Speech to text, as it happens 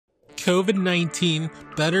COVID-19,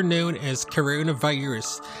 better known as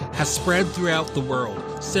coronavirus, has spread throughout the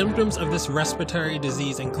world. Symptoms of this respiratory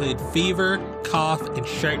disease include fever, cough, and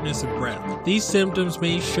shortness of breath. These symptoms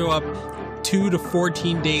may show up 2 to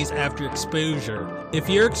 14 days after exposure. If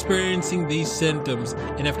you're experiencing these symptoms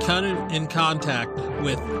and have come in contact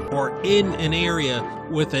with or in an area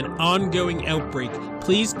with an ongoing outbreak,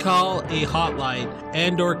 please call a hotline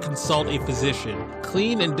and/or consult a physician.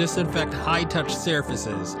 Clean and disinfect high-touch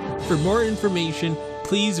surfaces. For more information,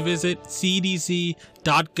 please visit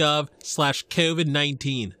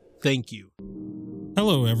cdc.gov/COVID-19. Thank you.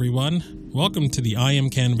 Hello, everyone. Welcome to the I Am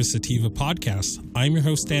Cannabis Sativa podcast. I'm your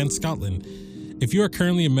host, Dan Scotland. If you are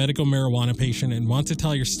currently a medical marijuana patient and want to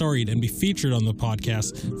tell your story and be featured on the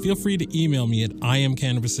podcast, feel free to email me at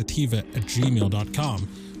iamcannabissativa@gmail.com.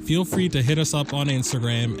 Feel free to hit us up on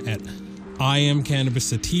Instagram at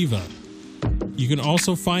iamcannabissativa. You can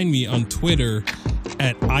also find me on Twitter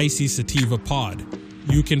at ICSativaPod.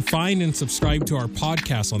 You can find and subscribe to our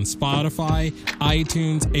podcast on Spotify,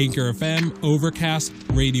 iTunes, Anchor FM, Overcast,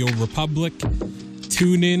 Radio Republic,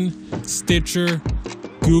 TuneIn, Stitcher,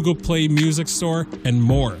 Google Play Music Store, and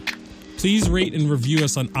more. Please rate and review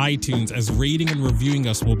us on iTunes, as rating and reviewing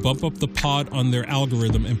us will bump up the pod on their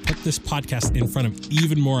algorithm and put this podcast in front of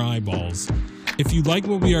even more eyeballs. If you like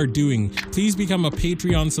what we are doing, please become a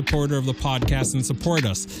Patreon supporter of the podcast and support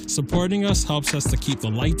us. Supporting us helps us to keep the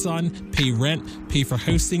lights on, pay rent, pay for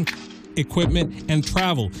hosting, equipment, and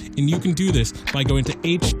travel. And you can do this by going to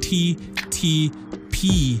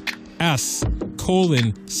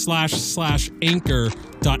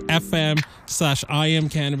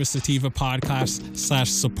https://anchor.fm/iamcannabissativa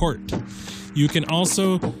podcast/support. You can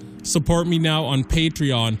also support me now on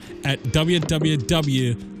Patreon at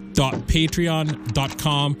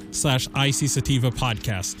www.patreon.com/ICSativa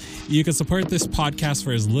podcast. You can support this podcast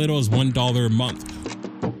for as little as $1 a month.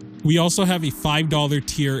 We also have a $5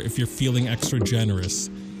 tier if you're feeling extra generous.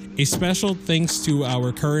 A special thanks to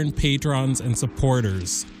our current patrons and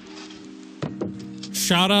supporters.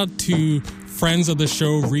 Shout out to friends of the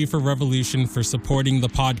show, Reefer Revolution, for supporting the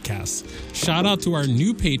podcast. Shout out to our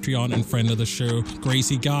new Patreon and friend of the show,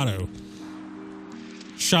 Gracie Gatto.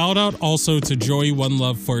 Shout out also to Joey One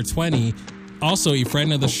Love 420, also a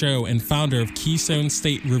friend of the show and founder of Keystone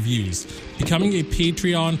State Reviews. Becoming a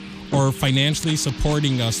Patreon or financially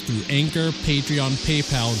supporting us through Anchor, Patreon,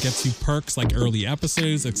 PayPal gets you perks like early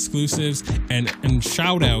episodes, exclusives, and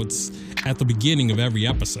shout outs at the beginning of every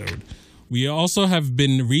episode. We also have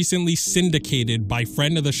been recently syndicated by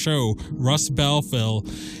friend of the show, Russ Belfill,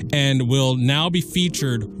 and will now be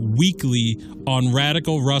featured weekly on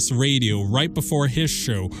Radical Russ Radio right before his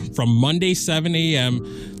show from Monday 7 a.m.,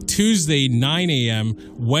 Tuesday 9 a.m.,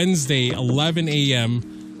 Wednesday 11 a.m.,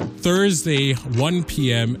 Thursday 1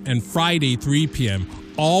 p.m., and Friday 3 p.m.,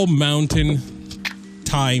 all mountain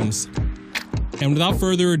times. And without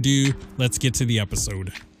further ado, let's get to the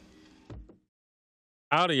episode.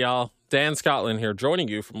 Howdy, y'all. Dan Scotland here, joining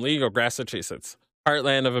you from Legal, Massachusetts,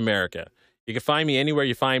 heartland of America. You can find me anywhere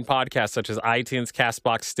you find podcasts such as iTunes,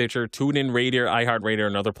 CastBox, Stitcher, TuneIn Radio, iHeartRadio,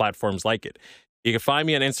 and other platforms like it. You can find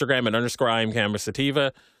me on Instagram at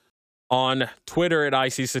 _IamCannabisSativa, on Twitter at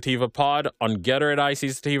ICSativaPod, on Getter at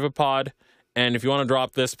ICSativaPod, and if you want to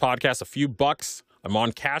drop this podcast a few bucks, I'm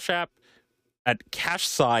on Cash App at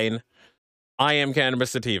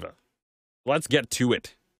 #IamCannabisSativa. Let's get to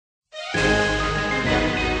it.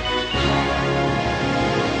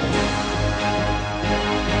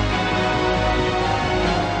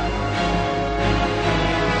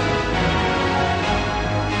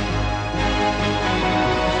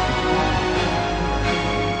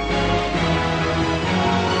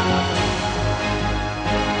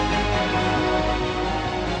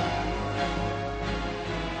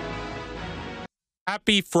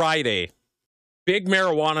 Happy Friday. Big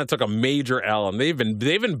Marijuana took a major L, and they've been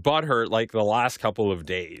butthurt like the last couple of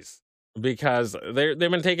days because they've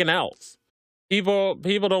been taking L's. People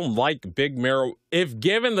don't like big marijuana. If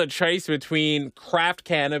given the choice between craft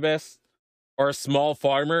cannabis or a small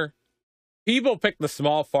farmer, people pick the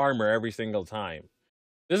small farmer every single time.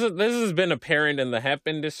 This has been apparent in the hemp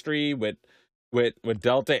industry with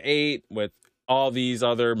Delta 8, with all these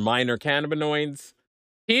other minor cannabinoids.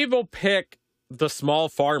 People pick the small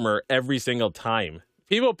farmer every single time.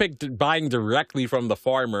 People pick buying directly from the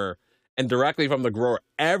farmer and directly from the grower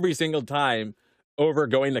every single time over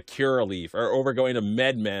going to Curaleaf or over going to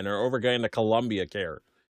MedMen or over going to Columbia Care.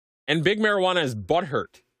 And big marijuana is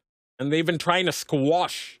butthurt. And they've been trying to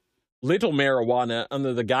squash little marijuana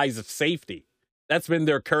under the guise of safety. That's been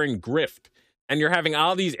their current grift. And you're having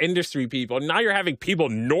all these industry people. Now you're having people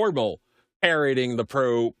normal parroting the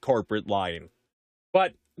pro-corporate line.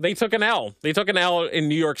 But they took an L. They took an L in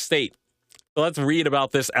New York State. So let's read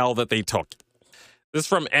about this L that they took. This is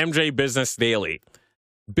from MJ Business Daily.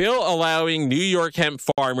 Bill allowing New York hemp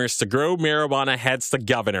farmers to grow marijuana heads to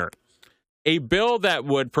governor. A bill that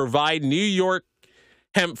would provide New York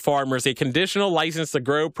hemp farmers a conditional license to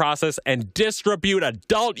grow, process, and distribute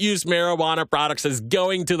adult-use marijuana products is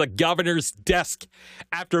going to the governor's desk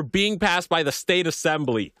after being passed by the state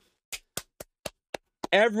assembly.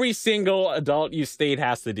 Every single adult-use state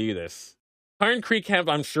has to do this. Pine Creek Hemp,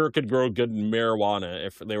 I'm sure, could grow good marijuana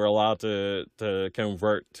if they were allowed to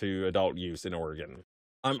convert to adult use in Oregon.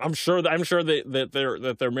 I'm sure that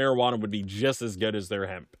their marijuana would be just as good as their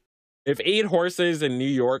hemp. If 8 horses in New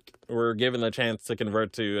York were given the chance to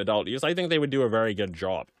convert to adult use, I think they would do a very good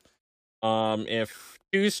job. If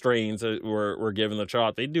 2 strains were given the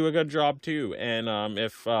shot, they'd do a good job too. And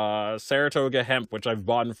if Saratoga Hemp, which I've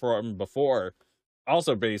bought from before,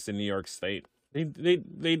 also based in New York State,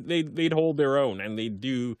 they'd hold their own, and they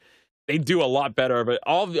do a lot better. But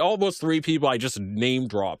all those 3 people I just name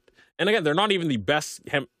dropped, and again, they're not even the best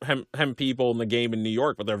hemp people in the game in New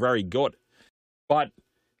York, but they're very good. But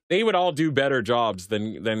they would all do better jobs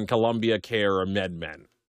than Columbia Care or MedMen.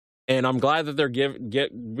 And I'm glad that they're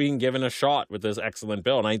being given a shot with this excellent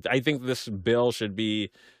bill. And I think this bill should be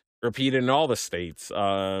repeated in all the states,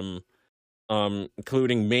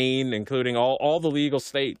 including Maine, including all the legal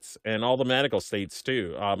states and all the medical states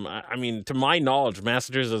too. I mean, to my knowledge,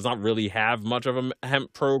 Massachusetts does not really have much of a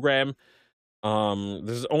hemp program.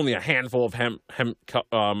 There's only a handful of hemp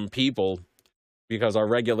people, because our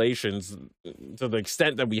regulations, to the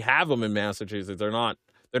extent that we have them in Massachusetts, they're not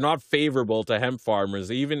favorable to hemp farmers.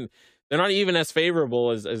 They're not even as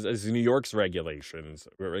favorable as New York's regulations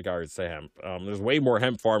with regards to hemp. There's way more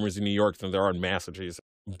hemp farmers in New York than there are in Massachusetts.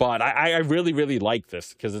 But I really, really like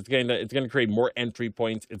this, because it's going to create more entry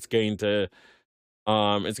points. It's going to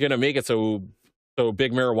make it so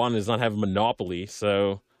big marijuana does not have a monopoly.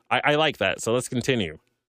 So I like that. So let's continue.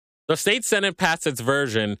 The state Senate passed its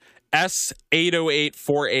version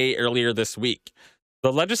S-808-4A earlier this week.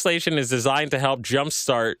 The legislation is designed to help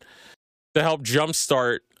jumpstart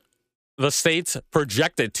the state's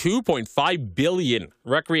projected $2.5 billion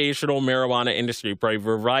recreational marijuana industry by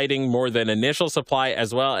providing more than initial supply,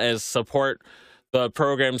 as well as support the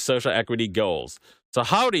program's social equity goals. So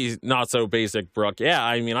howdy, not so basic, Brooke. Yeah,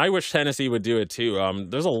 I mean, I wish Tennessee would do it too.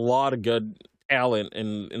 There's a lot of good talent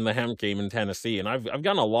in the hemp game in Tennessee, and I've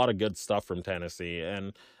gotten a lot of good stuff from Tennessee.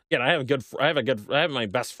 And again, I have my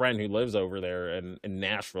best friend who lives over there in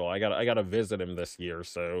Nashville. I got to visit him this year.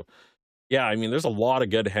 So yeah, I mean, there's a lot of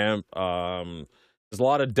good hemp. There's a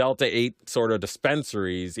lot of Delta 8 sort of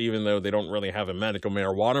dispensaries, even though they don't really have a medical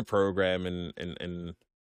marijuana program in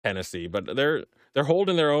Tennessee. But they're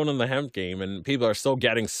holding their own in the hemp game, and people are still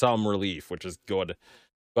getting some relief, which is good.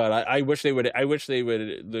 But I wish they would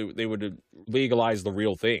legalize the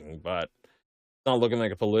real thing. But it's not looking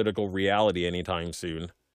like a political reality anytime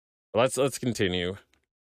soon. But let's continue.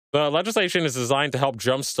 The legislation is designed to help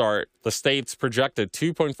jumpstart the state's projected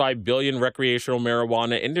 $2.5 billion recreational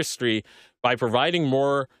marijuana industry by providing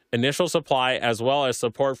more initial supply, as well as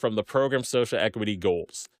support from the program's social equity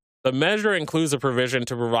goals. The measure includes a provision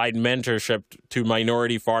to provide mentorship to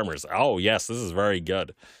minority farmers. Oh, yes, this is very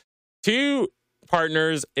good. 2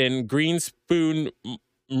 partners in Greenspoon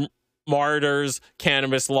Martyrs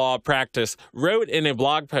cannabis law practice wrote in a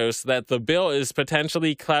blog post that the bill is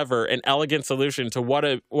potentially clever and elegant solution to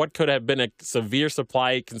what could have been a severe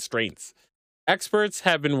supply constraints. Experts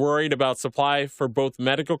have been worried about supply for both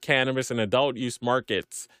medical cannabis and adult use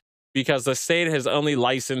markets because the state has only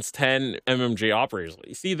licensed 10 MMJ operators.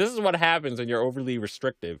 You see, this is what happens when you're overly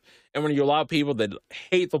restrictive and when you allow people that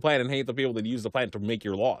hate the plant and hate the people that use the plant to make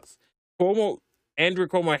your laws. Andrew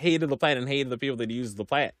Cuomo hated the plant and hated the people that used the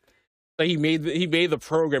plant. So he made the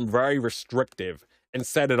program very restrictive and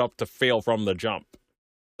set it up to fail from the jump.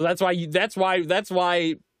 So that's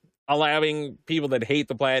why allowing people that hate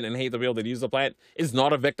the plant and hate the people that use the plant is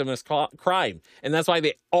not a victimless crime. And that's why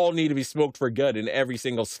they all need to be smoked for good in every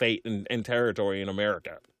single state and territory in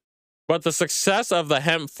America. But the success of the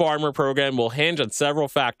hemp farmer program will hinge on several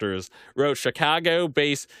factors, wrote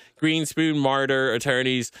Chicago-based Greenspoon Martyr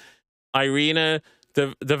attorneys Irina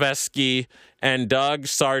Devesky and Doug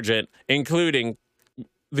Sargent, including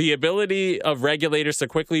the ability of regulators to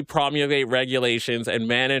quickly promulgate regulations and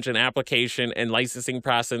manage an application and licensing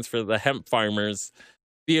process for the hemp farmers,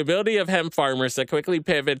 the ability of hemp farmers to quickly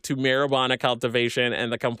pivot to marijuana cultivation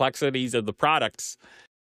and the complexities of the products,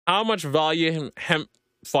 how much value hemp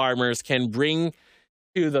farmers can bring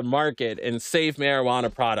to the market and safe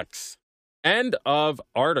marijuana products. End of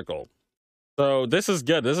article. So this is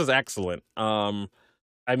good. This is excellent.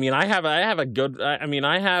 I mean, I have a good. I mean,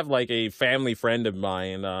 I have like a family friend of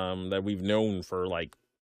mine that we've known for like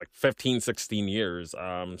 15, 16 years.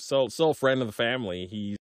 Still a friend of the family.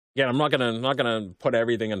 He's again. I'm not gonna put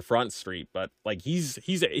everything in Front Street, but like he's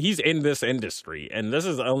in this industry, and this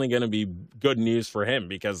is only gonna be good news for him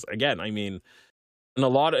because again, I mean, in a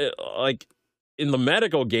lot of like in the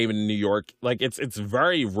medical game in New York, like it's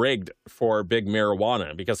very rigged for big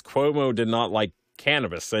marijuana because Cuomo did not like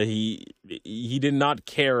cannabis, so he did not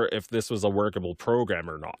care if this was a workable program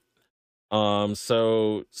or not.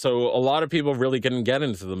 So a lot of people really couldn't get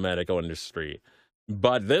into the medical industry,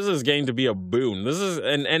 but this is going to be a boon. This is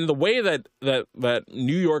and the way that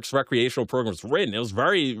New York's recreational program was written, it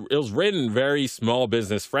was written very small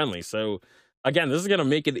business friendly. So again, this is going to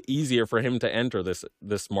make it easier for him to enter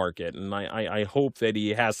this market, and I hope that he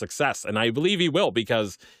has success, and I believe he will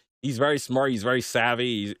because he's very smart, he's very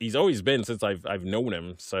savvy, he's always been since I've known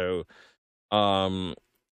him. So um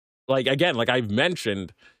like again, like I've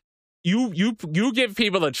mentioned, you give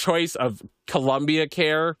people the choice of Columbia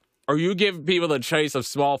Care, or you give people the choice of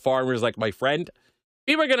small farmers like my friend.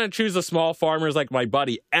 People are going to choose the small farmers like my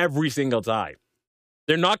buddy every single time.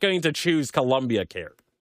 They're not going to choose Columbia Care.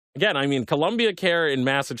 Again, I mean, Columbia Care in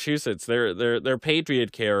Massachusetts, they're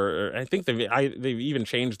Patriot Care. I think they've even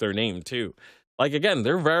changed their name too. Like again,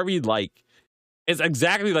 they're very like it's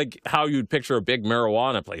exactly like how you'd picture a big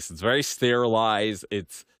marijuana place. It's very sterilized.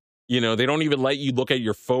 It's they don't even let you look at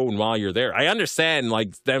your phone while you're there. I understand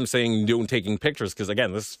like them saying don't taking pictures because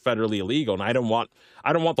again, this is federally illegal, and I don't want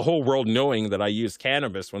the whole world knowing that I use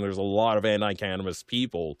cannabis when there's a lot of anti-cannabis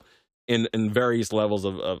people in various levels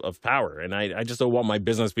of power, and I just don't want my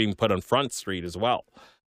business being put on Front Street as well.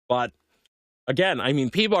 But again, I mean,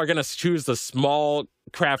 people are going to choose the small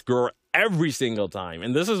craft grower every single time,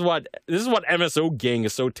 and this is what MSO gang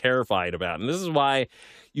is so terrified about, and this is why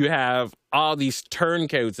you have all these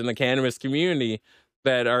turncoats in the cannabis community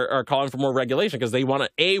that are calling for more regulation because they want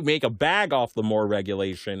to make a bag off the more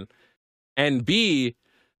regulation, and B,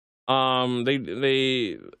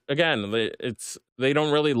 they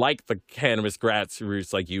don't really like the cannabis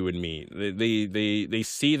grassroots like you and me. They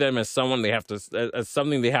see them as someone as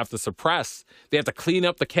something they have to suppress. They have to clean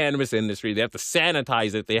up the cannabis industry. They have to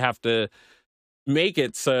sanitize it. They have to make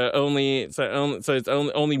it so it's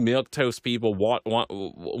only milk toast people want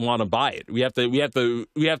to buy it. We have to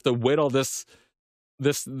whittle the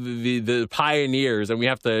pioneers, and we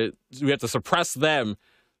have to suppress them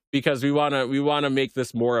because we want to make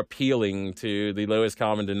this more appealing to the lowest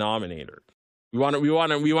common denominator. We want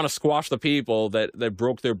to squash the people that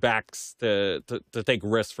broke their backs to take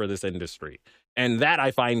risks for this industry, and that I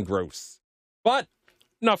find gross. But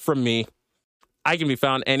enough from me. I can be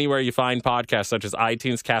found anywhere you find podcasts, such as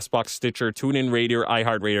iTunes, CastBox, Stitcher, TuneIn Radio,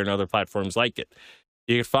 iHeartRadio, and other platforms like it.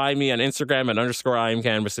 You can find me on Instagram at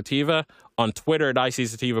 _IamCannabisSativa, on Twitter at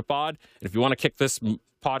ICSativaPod. And if you want to kick this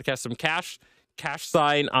podcast some cash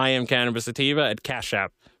sign I Am Cannabis Sativa at Cash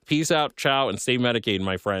App. Peace out, ciao, and stay medicated,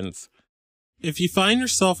 my friends. If you find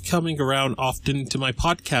yourself coming around often to my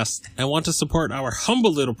podcast and want to support our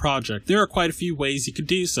humble little project, there are quite a few ways you could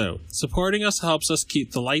do so. Supporting us helps us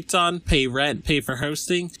keep the lights on, pay rent, pay for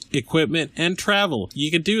hosting, equipment, and travel.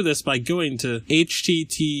 You can do this by going to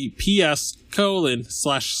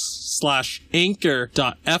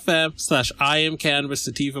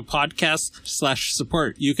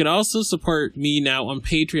https://anchor.fm/IamCannabisSativa/podcast/support. You can also support me now on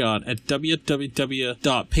Patreon at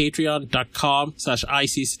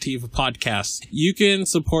www.patreon.com/ICSativapodcast. You can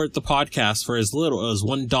support the podcast for as little as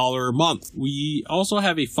 $1 a month. We also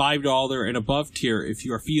have a $5 and above tier if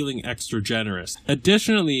you are feeling extra generous.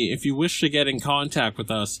 Additionally, if you wish to get in contact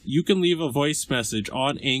with us, you can leave a voice message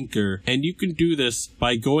on Anchor, and you can do this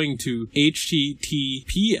by going to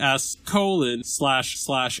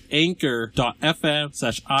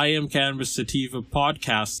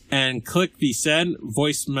https://anchor.fm/IamCannabisSativa and click the send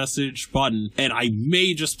voice message button, and I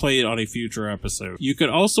may just play it on a future episode. You can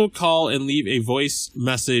also call and leave a voice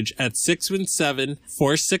message at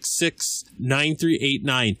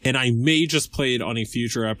 617-466-9389, and I may just play it on a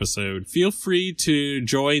future episode. Feel free to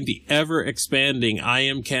join the ever-expanding I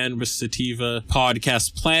Am Cannabis Sativa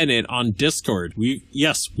podcast planet on Discord. We've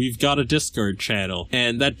got a Discord channel,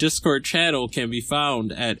 and that Discord channel can be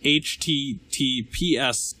found at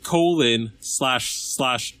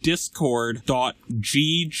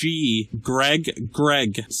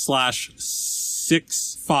https://discord.gg/greg/6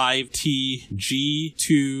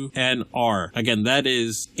 65TG2NR. Again, that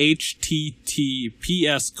is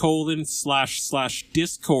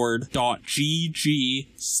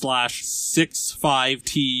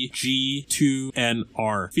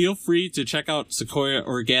https://discord.gg/65TG2NR. Feel free to check out Sequoia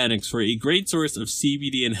Organics for a great source of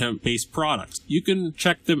CBD and hemp-based products. You can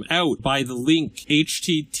check them out by the link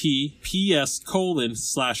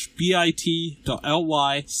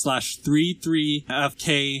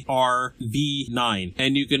https://bit.ly/33FKRV9,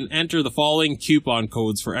 and you can enter the following coupon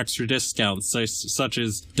codes for extra discounts such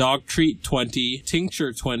as Dog Treat 20,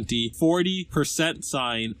 Tincture 20,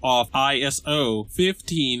 40% off ISO,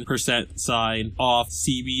 15% off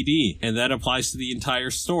CBD, and that applies to the entire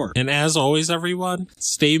store. And as always, everyone,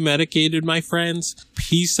 stay medicated, my friends.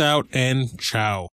 Peace out and ciao.